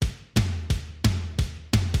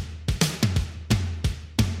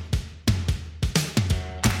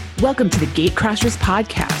Welcome to the Gatecrashers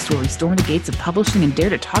podcast, where we storm the gates of publishing and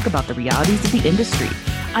dare to talk about the realities of the industry.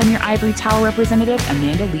 I'm your ivory tower representative,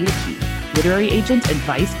 Amanda Luedeke, literary agent and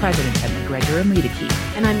vice president at MacGregor Luedeke.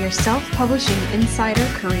 And I'm your self-publishing insider,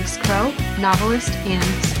 Charis Crowe, novelist and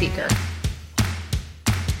speaker.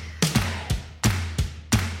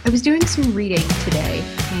 I was doing some reading today,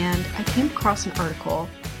 and I came across an article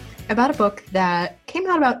about a book that came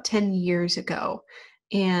out about 10 years ago,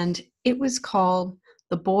 and it was called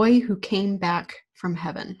The Boy Who Came Back from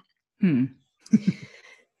Heaven.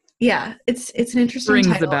 Yeah, it's an interesting Rings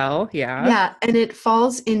title. the bell, yeah. Yeah, and it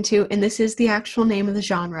falls into, and this is the actual name of the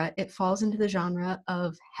genre, it falls into the genre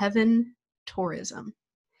of heaven tourism.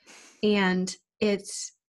 And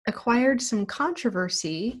it's acquired some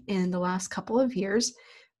controversy in the last couple of years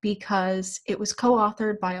because it was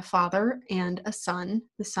co-authored by a father and a son.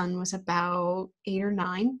 The son was about 8 or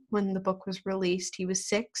 9 when the book was released. He was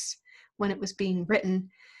 6 when it was being written.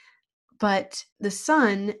 But the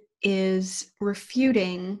son is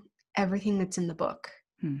refuting everything that's in the book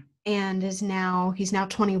and he's now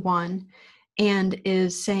 21 and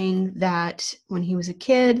is saying that when he was a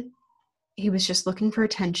kid, he was just looking for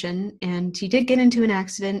attention, and he did get into an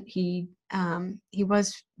accident. He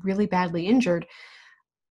was really badly injured,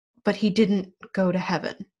 but he didn't go to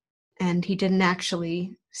heaven, and he didn't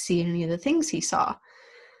actually see any of the things he saw.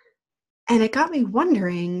 And it got me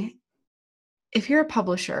wondering, if you're a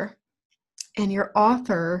publisher and your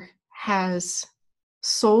author has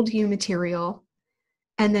sold you material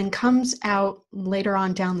and then comes out later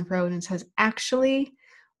on down the road and says, actually,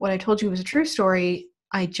 what I told you was a true story,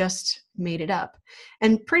 I just made it up.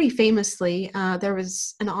 And pretty famously, there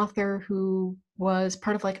was an author who was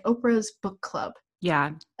part of like Oprah's book club.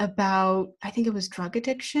 Yeah. About, I think it was drug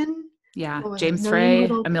addiction. Yeah. What was James it? Frey,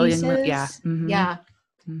 Little a million. Pieces? Yeah. Mm-hmm. Yeah.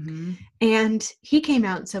 Mm-hmm. And he came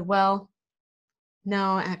out and said, well,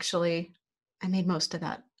 no, actually, I made most of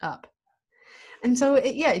that up. And so,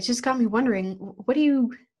 it just got me wondering, what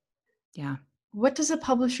does a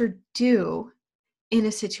publisher do in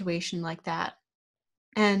a situation like that?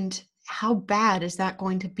 And how bad is that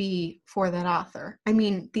going to be for that author? I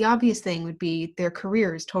mean, the obvious thing would be their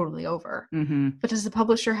career is totally over. Mm-hmm. But does the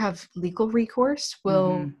publisher have legal recourse?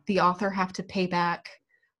 Will the author have to pay back,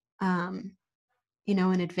 in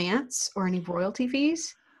advance, or any royalty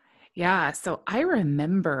fees? Yeah. So I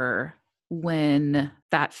remember when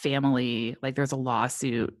that family, like there's a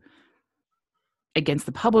lawsuit against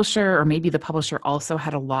the publisher, or maybe the publisher also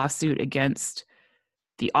had a lawsuit against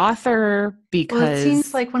the author because... Well, it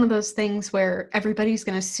seems like one of those things where everybody's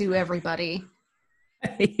going to sue everybody.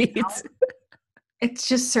 Right? It's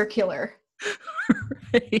just circular.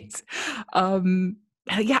 Right.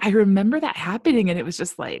 Yeah, I remember that happening, and it was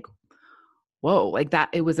just like, whoa, like that.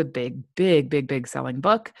 It was a big selling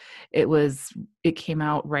book. It came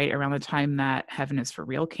out right around the time that Heaven is for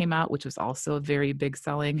Real came out, which was also a very big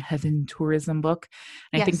selling heaven tourism book.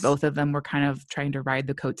 And Yes. I think both of them were kind of trying to ride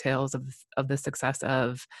the coattails of the success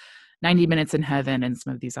of 90 Minutes in Heaven and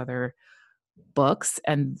some of these other books.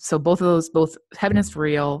 And so both Heaven is for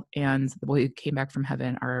Real and The Boy Who Came Back from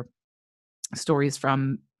Heaven are stories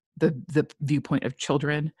from the viewpoint of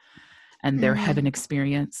children and their heaven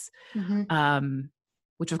experience,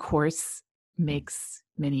 which of course makes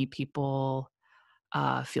many people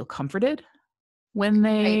feel comforted when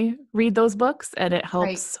they read those books, and it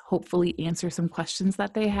helps hopefully answer some questions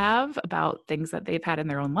that they have about things that they've had in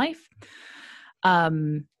their own life.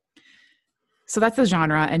 So that's the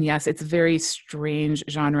genre, and yes, it's a very strange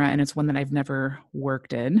genre, and it's one that I've never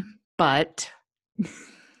worked in, but...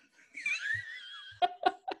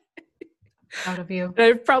 Out of you.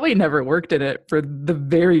 I've probably never worked in it for the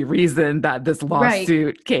very reason that this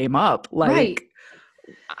lawsuit came up. Like,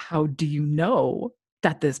 how do you know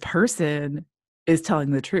that this person is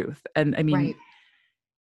telling the truth? And I mean,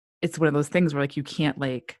 it's one of those things where like, you can't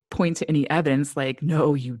like point to any evidence, like,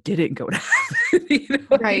 no, you didn't go to heaven.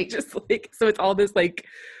 Like, just like, so it's all this like,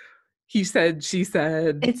 he said, she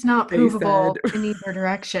said. It's not provable in either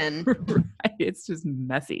direction. Right. It's just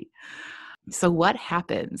messy. So what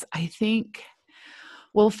happens? I think,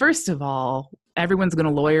 well, first of all, everyone's going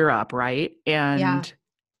to lawyer up, right? And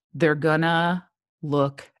they're going to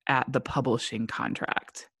look at the publishing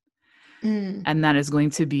contract. And that is going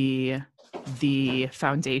to be the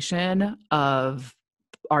foundation of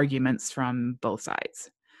arguments from both sides.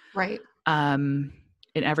 Right. In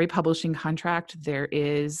every publishing contract, there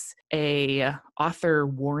is a author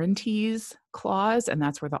warranties clause, and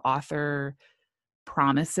that's where the author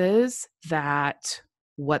promises that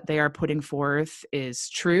what they are putting forth is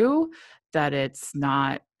true, that it's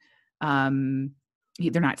not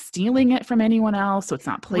they're not stealing it from anyone else, so it's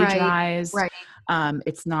not Right. plagiarized. Right.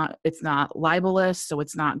 It's not libelous, so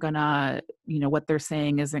it's not gonna, what they're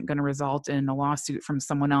saying isn't gonna result in a lawsuit from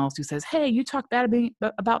someone else who says, hey, you talk bad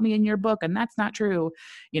about me in your book and that's not true,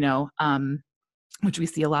 which we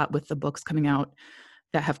see a lot with the books coming out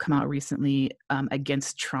that have come out recently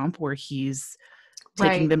against Trump, where he's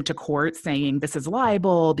taking Right. them to court saying this is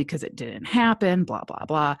libel because it didn't happen, blah, blah,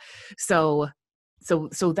 blah. So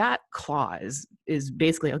that clause is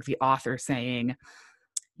basically like the author saying,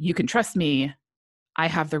 you can trust me. I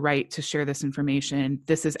have the right to share this information.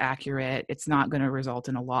 This is accurate. It's not going to result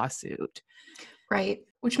in a lawsuit. Right.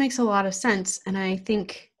 Which makes a lot of sense. And I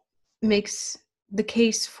think makes the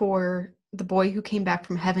case for The Boy Who Came Back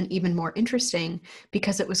from Heaven even more interesting,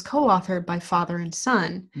 because it was co-authored by father and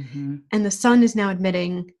son. Mm-hmm. And the son is now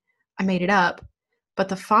admitting, I made it up. But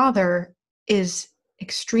the father is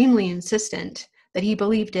extremely insistent that he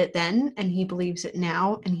believed it then and he believes it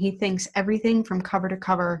now. And he thinks everything from cover to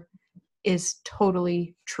cover is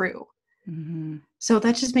totally true. Mm-hmm. So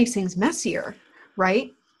that just makes things messier,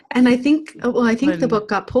 right? And I think the book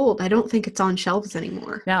got pulled. I don't think it's on shelves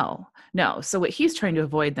anymore. No. So what he's trying to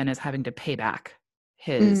avoid then is having to pay back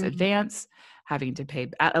his advance,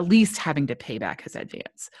 at least having to pay back his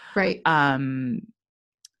advance. Right.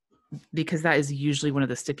 Because that is usually one of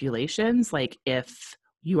the stipulations. Like if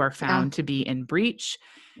you are found to be in breach,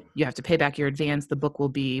 you have to pay back your advance. The book will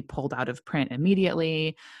be pulled out of print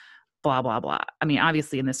immediately, blah, blah, blah. I mean,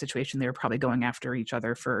 obviously in this situation, they were probably going after each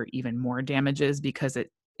other for even more damages because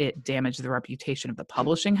it damaged the reputation of the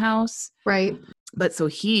publishing house. Right. But so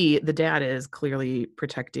the dad is clearly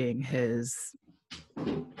protecting his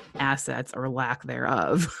assets or lack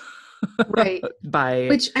thereof. Right.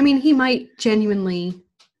 Which, I mean, he might genuinely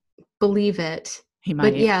believe it. He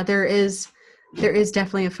might. But yeah, there is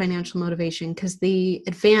definitely a financial motivation, because the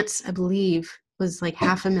advance, I believe, was like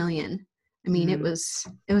 $500,000. I mean, it was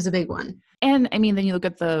a big one. And I mean, then you look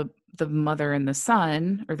at the mother and the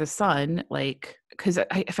son, or the son, like, because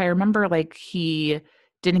if I remember, like, he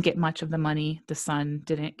didn't get much of the money. The son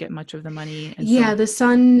didn't get much of the money. And the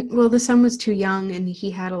son was too young, and he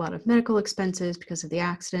had a lot of medical expenses because of the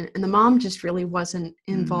accident. And the mom just really wasn't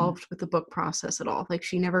involved with the book process at all. Like,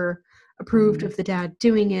 she never approved of the dad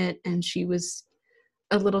doing it. And she was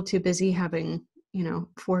a little too busy having,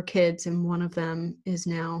 4 kids. And one of them is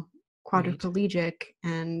now quadriplegic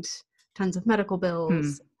and tons of medical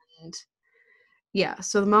bills. And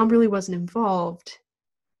so the mom really wasn't involved.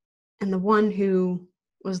 And the one who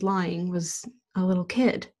was lying was a little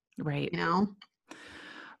kid. Right.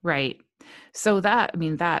 Right. So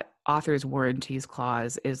that author's warranties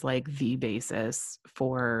clause is like the basis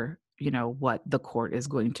for, what the court is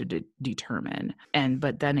going to determine.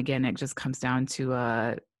 But then again, it just comes down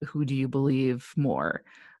to who do you believe more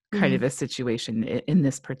kind of a situation in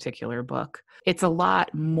this particular book. It's a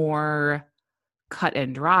lot more cut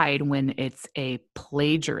and dried when it's a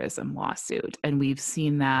plagiarism lawsuit. And we've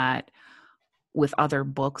seen that with other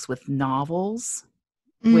books, with novels,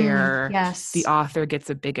 where the author gets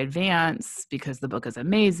a big advance because the book is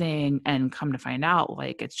amazing, and come to find out,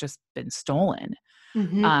 like, it's just been stolen.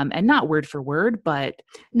 And not word for word, but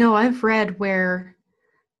no, I've read where,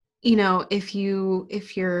 if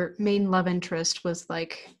your main love interest was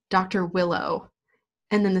like Dr. Willow,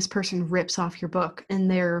 and then this person rips off your book and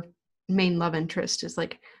their main love interest is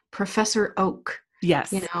like Professor Oak.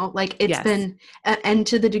 Yes. Like, it's been, and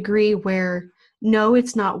to the degree where, no,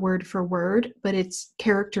 it's not word for word, but it's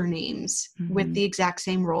character names with the exact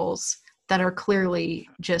same roles that are clearly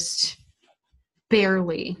just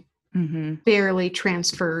barely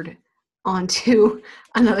transferred onto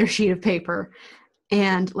another sheet of paper,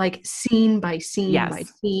 and like scene by scene by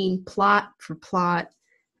scene, plot for plot,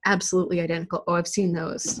 absolutely identical. Oh, I've seen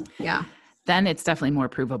those. Yeah. Then it's definitely more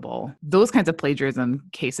provable. Those kinds of plagiarism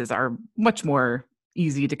cases are much more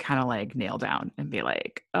easy to kind of like nail down and be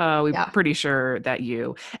like, oh, we're pretty sure that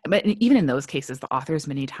but even in those cases, the authors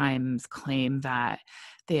many times claim that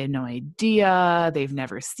they had no idea, they've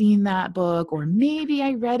never seen that book, or maybe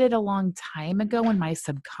I read it a long time ago and my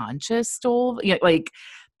subconscious stole, like,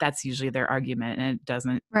 that's usually their argument, and it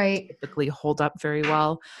doesn't typically hold up very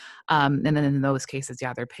well. And then in those cases,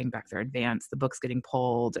 they're paying back their advance, the book's getting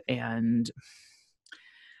pulled, and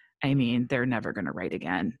I mean, they're never going to write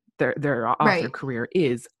again. Their author career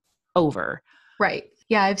is over. Right.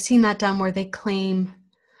 Yeah, I've seen that done where they claim,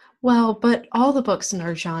 well, but all the books in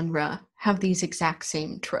our genre have these exact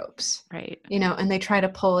same tropes. Right. And they try to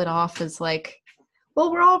pull it off as like,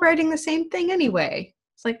 well, we're all writing the same thing anyway.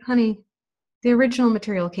 It's like, honey, the original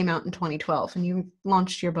material came out in 2012 and you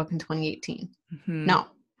launched your book in 2018. No.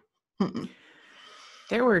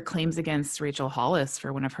 There were claims against Rachel Hollis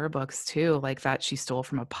for one of her books too, like that she stole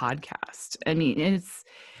from a podcast. I mean,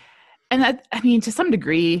 to some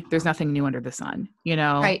degree, there's nothing new under the sun,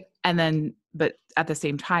 Right. And then, but at the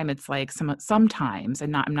same time, it's like sometimes,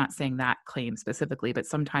 and I'm not saying that claim specifically, but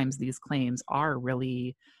sometimes these claims are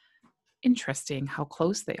really interesting how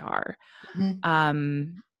close they are.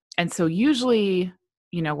 Mm-hmm. And so usually,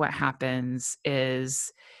 what happens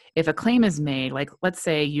is if a claim is made, like let's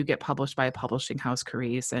say you get published by a publishing house,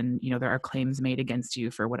 Charis, and there are claims made against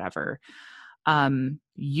you for whatever.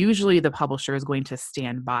 Usually the publisher is going to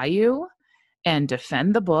stand by you and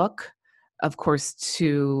defend the book, of course,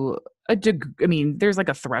 to a degree. I mean, there's like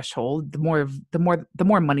a threshold. The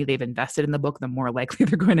more money they've invested in the book, the more likely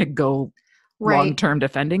they're going to go long-term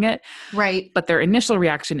defending it. Right. But their initial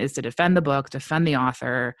reaction is to defend the book, defend the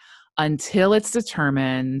author until it's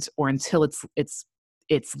determined or until it's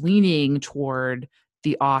leaning toward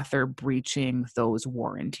the author breaching those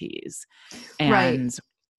warranties. And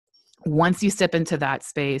once you step into that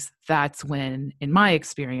space, that's when, in my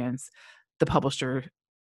experience, the publisher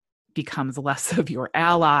becomes less of your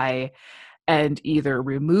ally and either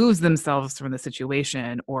removes themselves from the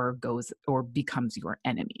situation or becomes your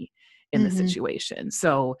enemy in the situation.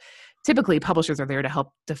 So typically publishers are there to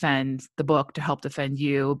help defend the book, to help defend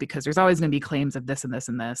you, because there's always going to be claims of this and this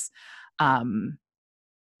and this.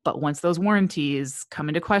 But once those warranties come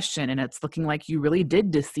into question and it's looking like you really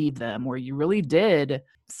did deceive them or you really did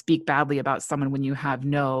speak badly about someone when you have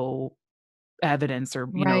no evidence or,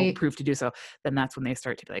 proof to do so, then that's when they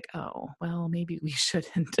start to be like, oh, well, maybe we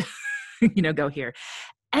shouldn't, go here.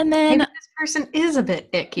 And then maybe this person is a bit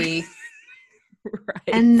icky. Right.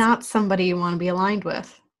 And not somebody you want to be aligned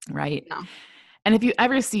with. Right. No. And if you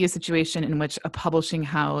ever see a situation in which a publishing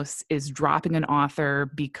house is dropping an author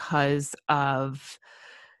because of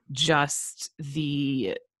just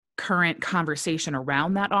the current conversation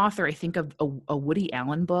around that author, I think of a Woody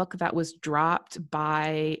Allen book that was dropped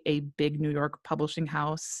by a big New York publishing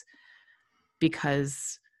house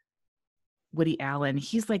because Woody Allen,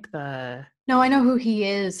 he's like No, I know who he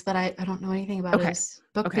is, but I don't know anything about his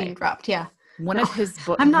book being dropped. Yeah. One of his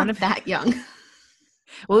books. I'm not that young.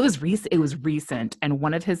 Well, it was recent. And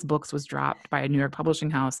one of his books was dropped by a New York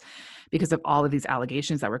publishing house because of all of these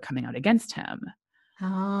allegations that were coming out against him.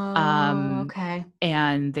 Oh, okay.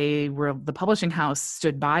 And the publishing house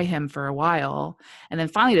stood by him for a while and then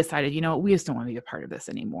finally decided, we just don't want to be a part of this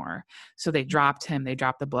anymore. So they dropped him. They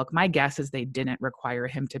dropped the book. My guess is they didn't require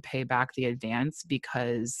him to pay back the advance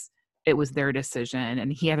because it was their decision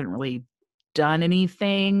and he hadn't really done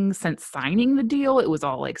anything since signing the deal. It was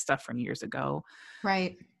all like stuff from years ago.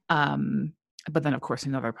 Right. But then of course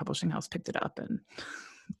another publishing house picked it up and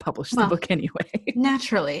published the book anyway.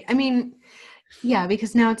 Naturally. I mean, yeah,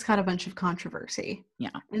 because now it's got a bunch of controversy.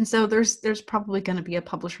 Yeah. And so there's probably going to be a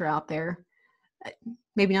publisher out there,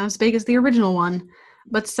 maybe not as big as the original one,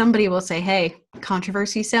 but somebody will say, hey,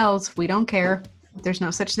 controversy sells. We don't care. There's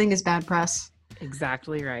no such thing as bad press.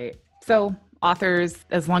 Exactly right. So authors,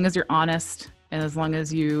 as long as you're honest and as long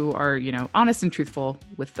as you are, honest and truthful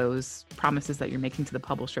with those promises that you're making to the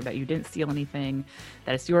publisher, that you didn't steal anything,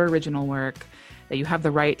 that it's your original work, that you have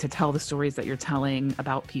the right to tell the stories that you're telling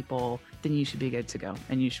about people, then you should be good to go.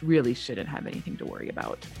 And you really shouldn't have anything to worry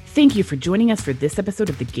about. Thank you for joining us for this episode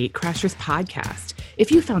of the Gatecrashers podcast.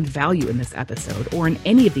 If you found value in this episode or in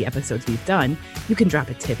any of the episodes we've done, you can drop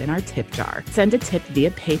a tip in our tip jar. Send a tip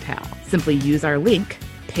via PayPal. Simply use our link,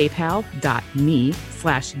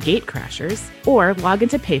 paypal.me/Gatecrashers, or log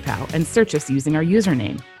into PayPal and search us using our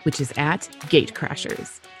username, which is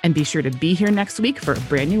 @Gatecrashers. And be sure to be here next week for a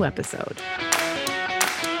brand new episode.